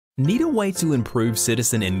Need a way to improve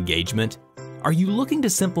citizen engagement? Are you looking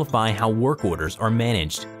to simplify how work orders are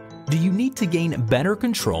managed? Do you need to gain better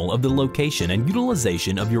control of the location and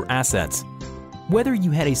utilization of your assets? Whether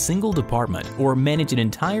you head a single department or manage an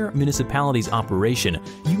entire municipality's operation,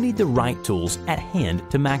 you need the right tools at hand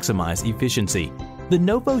to maximize efficiency. The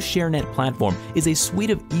Novo ShareNet Platform is a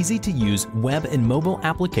suite of easy-to-use web and mobile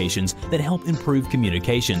applications that help improve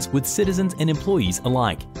communications with citizens and employees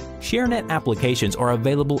alike. ShareNet applications are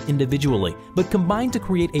available individually, but combined to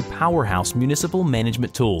create a powerhouse municipal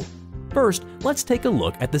management tool. First, let's take a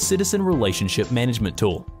look at the Citizen Relationship Management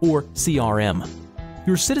Tool, or CRM.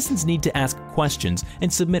 Your citizens need to ask questions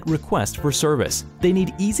and submit requests for service. They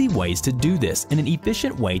need easy ways to do this and an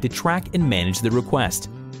efficient way to track and manage the request.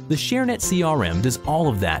 The ShareNet CRM does all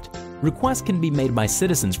of that. Requests can be made by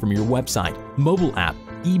citizens from your website, mobile app,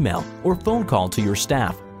 email, or phone call to your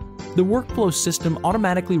staff. The workflow system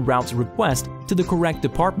automatically routes requests to the correct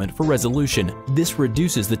department for resolution. This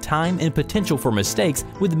reduces the time and potential for mistakes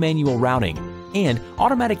with manual routing. And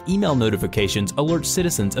automatic email notifications alert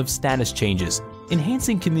citizens of status changes,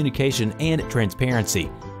 enhancing communication and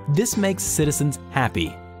transparency. This makes citizens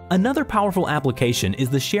happy. Another powerful application is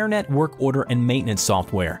the ShareNet Work Order and Maintenance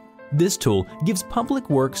software. This tool gives public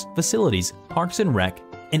works, facilities, parks and rec,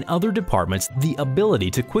 and other departments the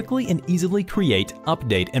ability to quickly and easily create,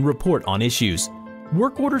 update, and report on issues.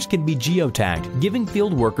 Work orders can be geotagged, giving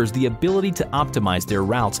field workers the ability to optimize their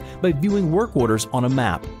routes by viewing work orders on a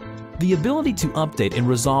map. The ability to update and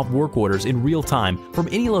resolve work orders in real time from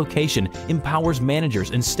any location empowers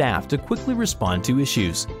managers and staff to quickly respond to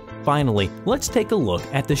issues. Finally, let's take a look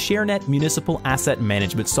at the ShareNet Municipal Asset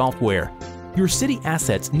Management software. Your city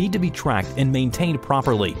assets need to be tracked and maintained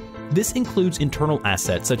properly. This includes internal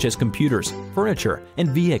assets such as computers, furniture, and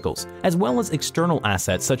vehicles, as well as external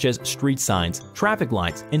assets such as street signs, traffic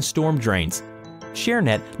lights, and storm drains.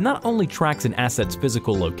 ShareNet not only tracks an asset's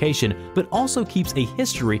physical location, but also keeps a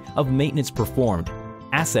history of maintenance performed.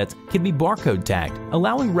 Assets can be barcode tagged,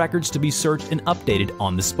 allowing records to be searched and updated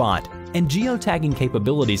on the spot. And geotagging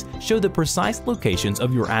capabilities show the precise locations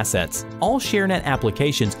of your assets. All ShareNet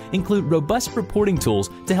applications include robust reporting tools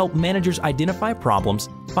to help managers identify problems,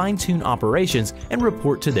 fine-tune operations, and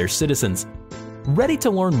report to their citizens. Ready to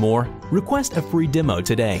learn more? Request a free demo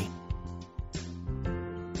today.